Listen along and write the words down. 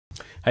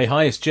Hey,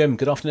 hi, it's Jim.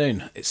 Good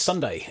afternoon. It's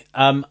Sunday.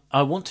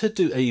 I want to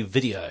do a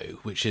video,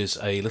 which is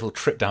a little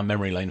trip down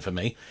memory lane for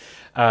me,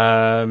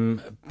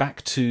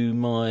 back to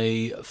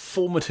my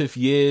formative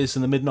years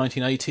in the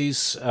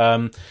mid-1980s.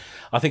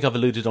 I think I've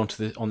alluded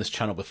on this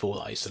channel before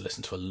that I used to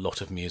listen to a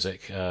lot of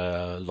music,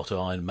 a lot of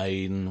Iron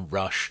Maiden,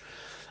 Rush,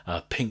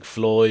 Pink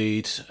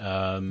Floyd,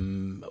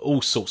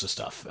 all sorts of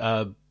stuff.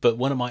 But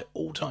one of my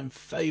all-time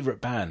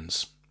favourite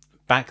bands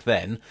back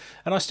then,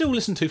 and I still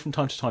listen to from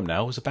time to time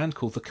now, was a band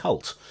called The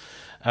Cult.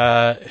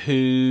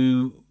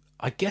 Who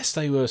I guess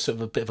they were sort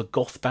of a bit of a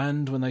goth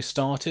band when they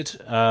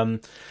started,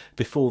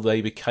 before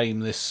they became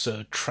this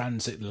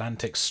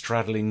transatlantic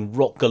straddling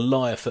rock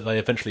Goliath that they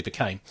eventually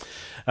became.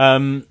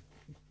 And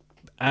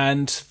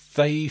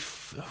they,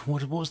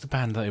 what was the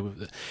band they were?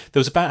 There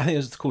was a band, I think it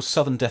was called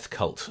Southern Death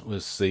Cult,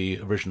 was the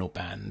original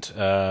band,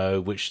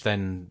 which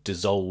then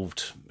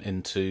dissolved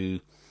into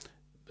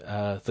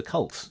The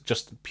Cult,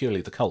 just purely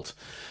The Cult.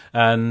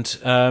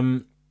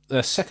 And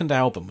their second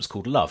album was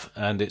called Love,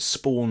 and it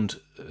spawned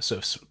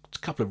sort of a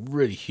couple of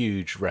really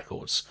huge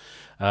records.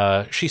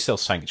 She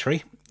Sells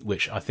Sanctuary,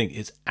 which I think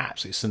is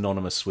absolutely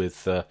synonymous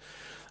with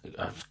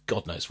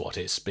God knows what.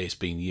 It's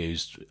been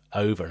used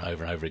over and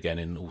over and over again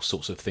in all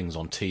sorts of things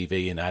on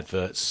TV and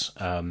adverts.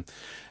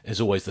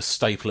 There's always the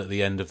staple at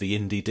the end of the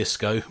indie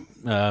disco,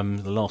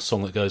 the last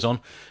song that goes on,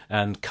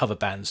 and cover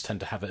bands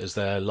tend to have it as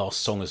their last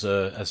song as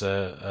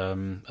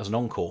an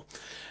encore.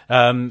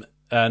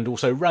 And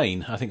also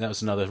Rain. I think that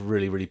was another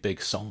really, really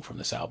big song from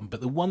this album. But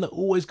the one that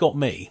always got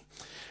me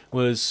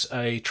was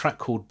a track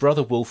called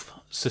Brother Wolf,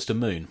 Sister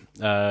Moon,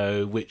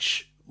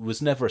 which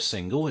was never a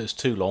single. It was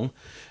too long.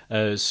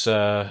 It was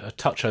a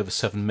touch over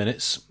 7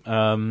 minutes.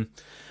 And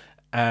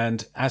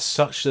as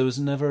such, there was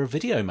never a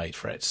video made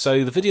for it.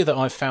 So the video that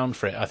I found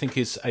for it, I think,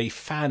 is a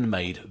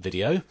fan-made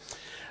video.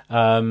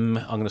 I'm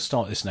going to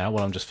start this now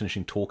while I'm just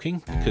finishing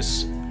talking,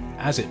 because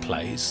as it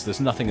plays, there's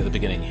nothing at the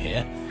beginning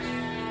here.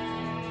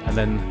 And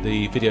then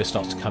the video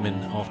starts to come in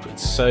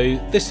afterwards. So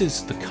this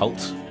is The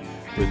Cult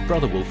with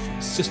Brother Wolf,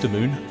 Sister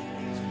Moon.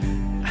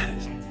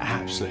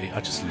 Absolutely, I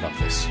just love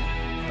this.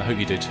 I hope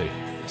you do too.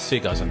 See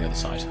you guys on the other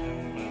side.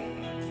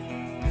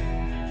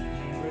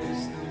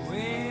 Embrace the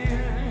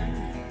wind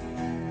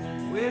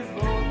with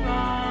both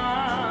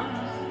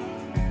arms.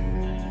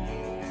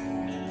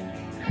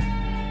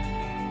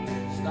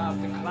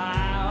 Stop the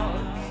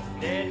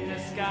clouds dead in the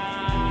sky.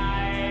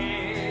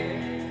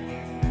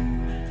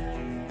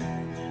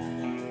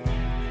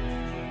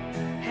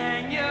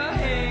 Hang your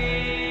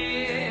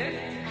head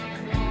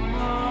no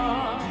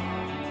more,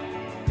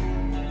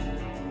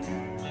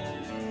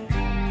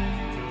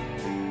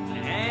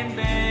 and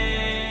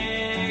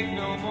beg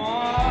no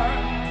more.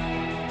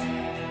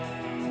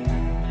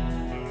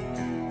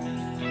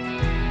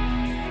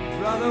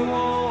 Brother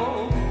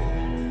Wolf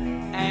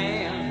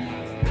and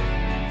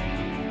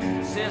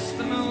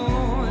Sister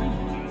Moon,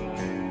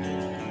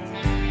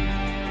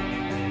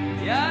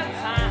 your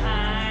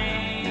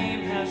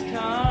time has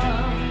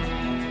come.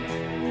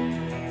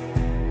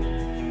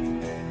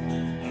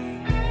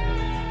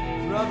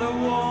 Brother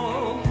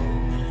Wolf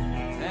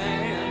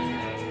and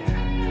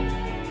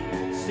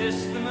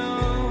Sister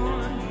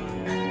Moon,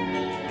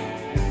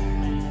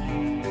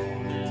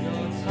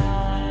 your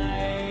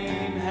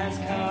time has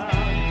come,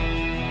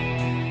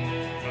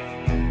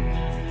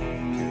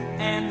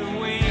 and the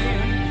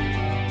wind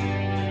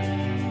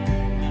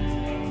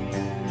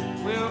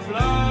will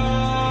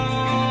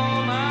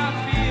blow my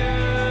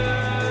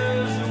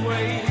fears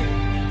away,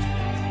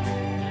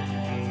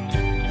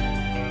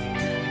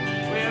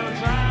 will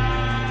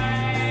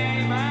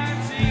dry my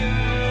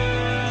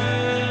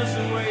tears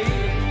away,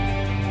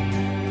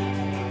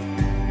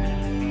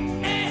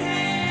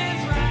 and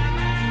dry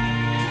my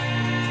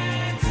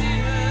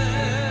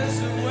tears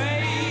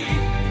away,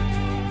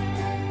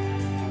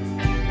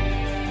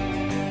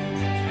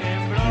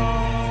 and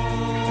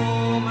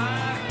blow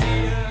my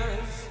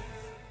fears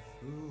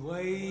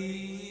away.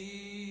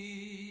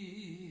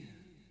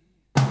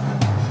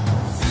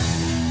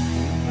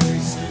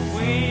 Embrace the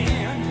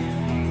wind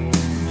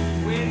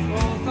with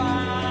both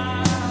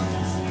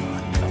arms.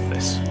 I love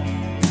this.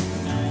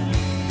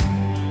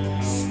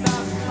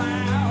 Stop the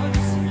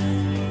clouds in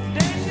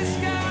the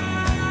sky.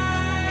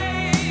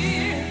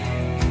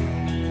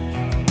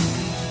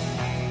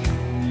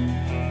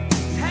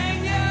 Hang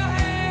your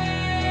head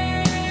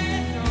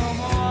no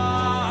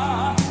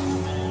more,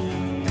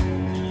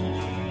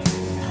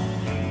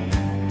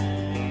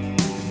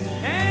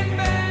 and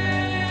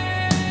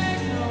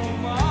beg no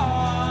more.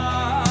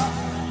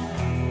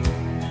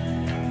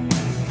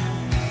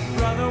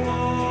 Brother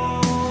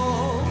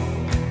Wolf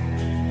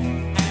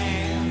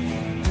and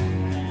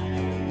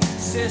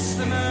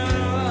Sister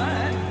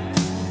Moon,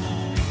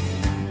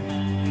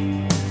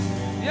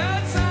 your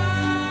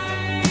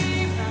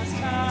time has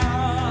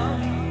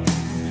come.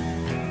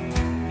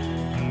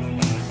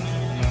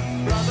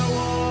 Brother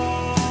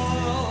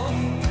Wolf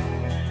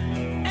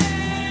and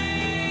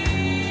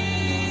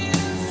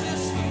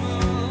Sister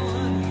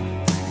Moon,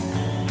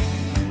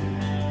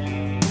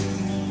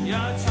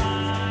 your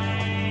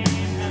time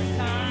has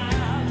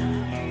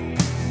come.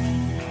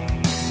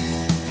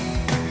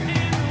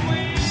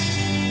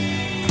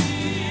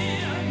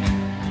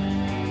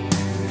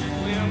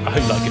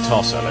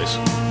 guitar solos.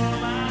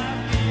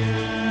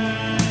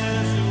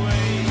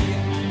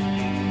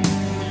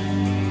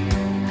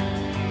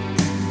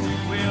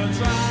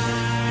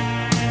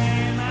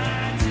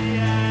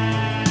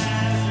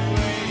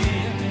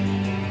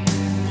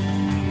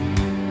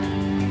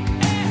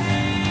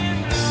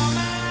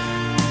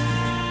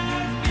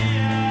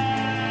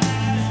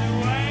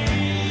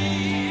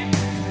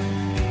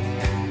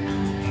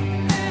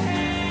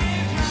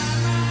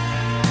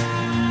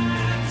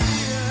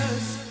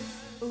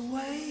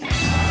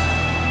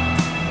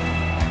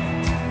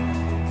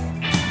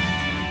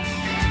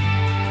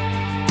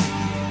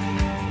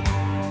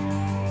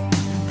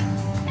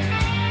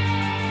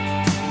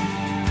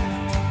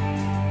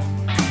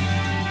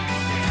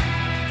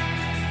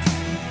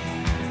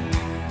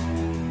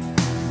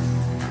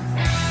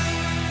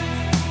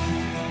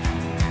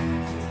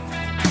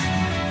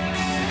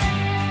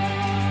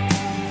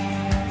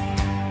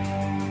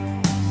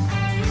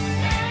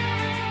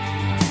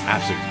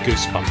 Absolute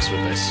goosebumps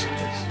with this.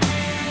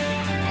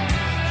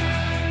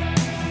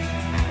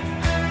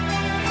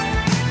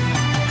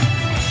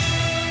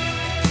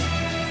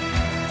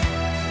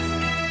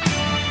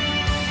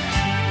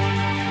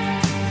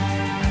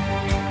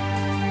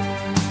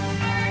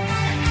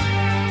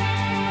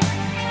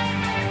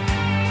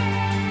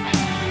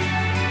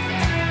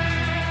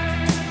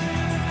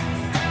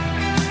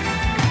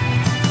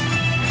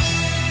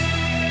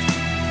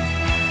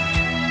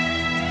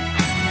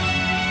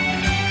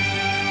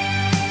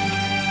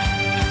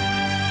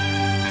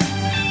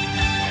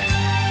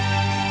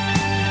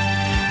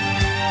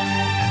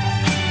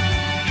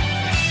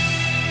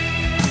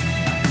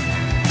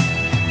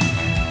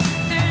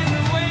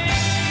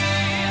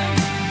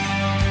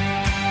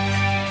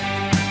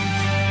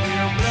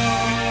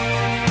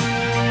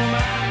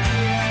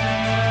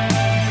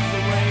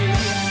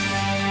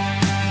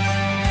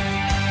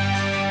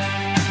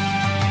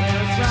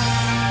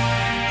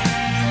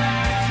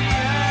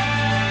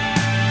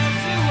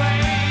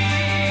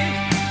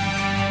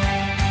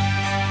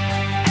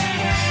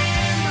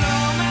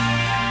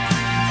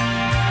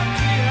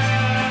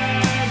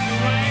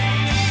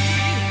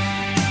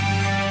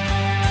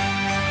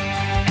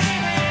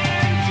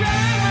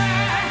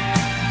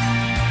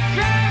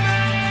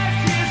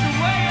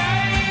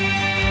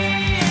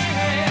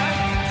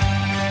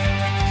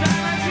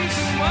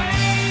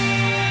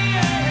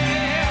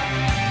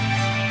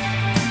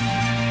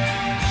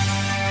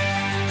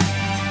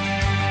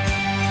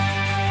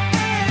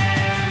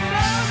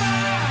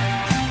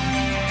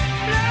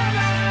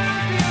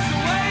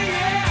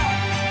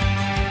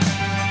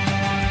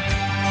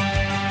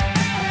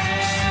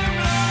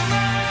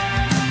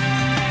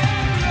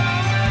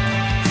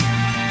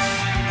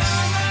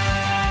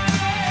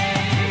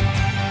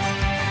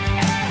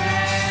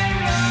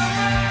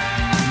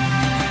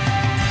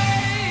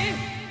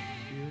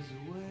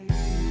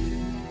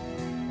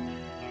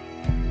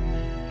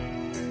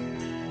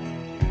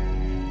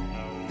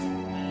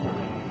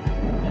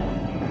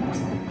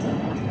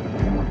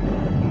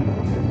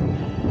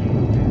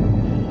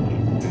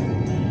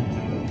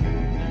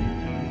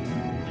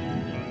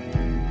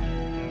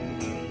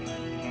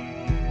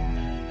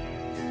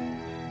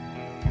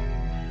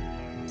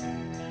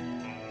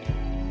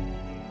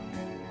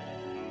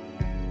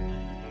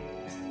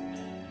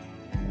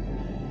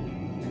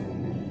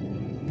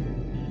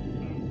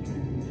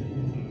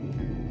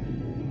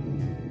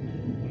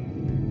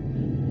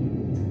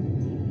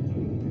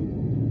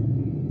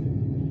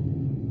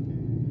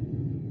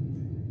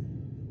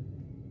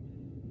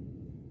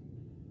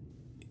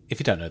 If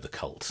you don't know The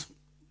Cult,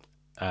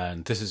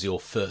 and this is your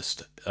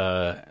first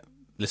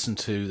listen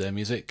to their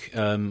music,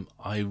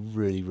 I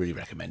really, really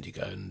recommend you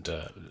go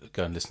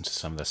and listen to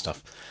some of their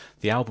stuff.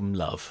 The album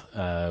Love,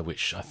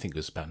 which I think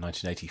was about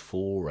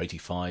 1984 or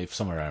 85,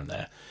 somewhere around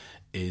there,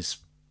 is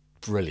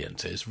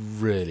brilliant. It's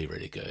really,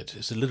 really good.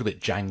 It's a little bit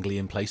jangly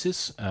in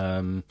places,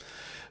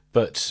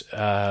 but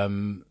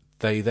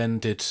they then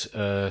did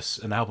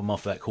an album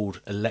after that called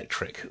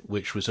Electric,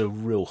 which was a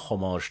real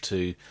homage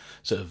to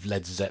sort of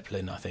Led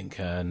Zeppelin, I think,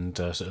 and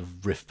sort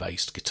of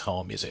riff-based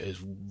guitar music. It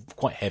was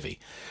quite heavy,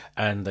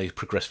 and they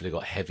progressively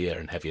got heavier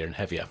and heavier and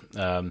heavier.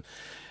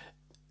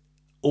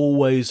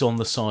 Always on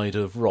the side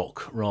of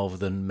rock rather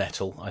than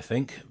metal, I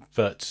think,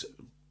 but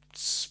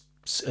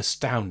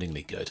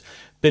astoundingly good.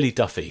 Billy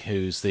Duffy,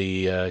 who's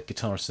the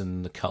guitarist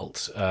in The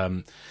Cult,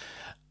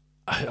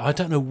 I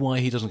don't know why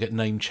he doesn't get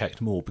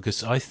name-checked more,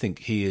 because I think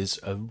he is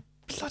a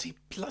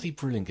bloody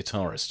brilliant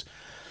guitarist.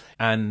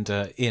 And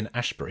Ian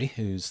Ashbury,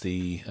 who's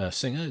the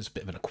singer, is a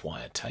bit of an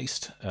acquired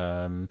taste.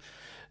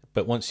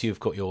 But once you've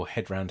got your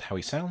head round how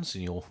he sounds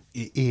and your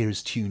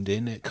ears tuned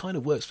in, it kind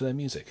of works for their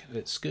music.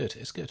 It's good,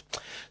 it's good.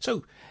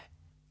 So,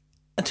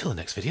 until the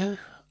next video,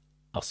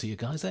 I'll see you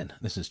guys then.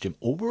 This is Jim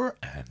Alber,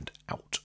 and out.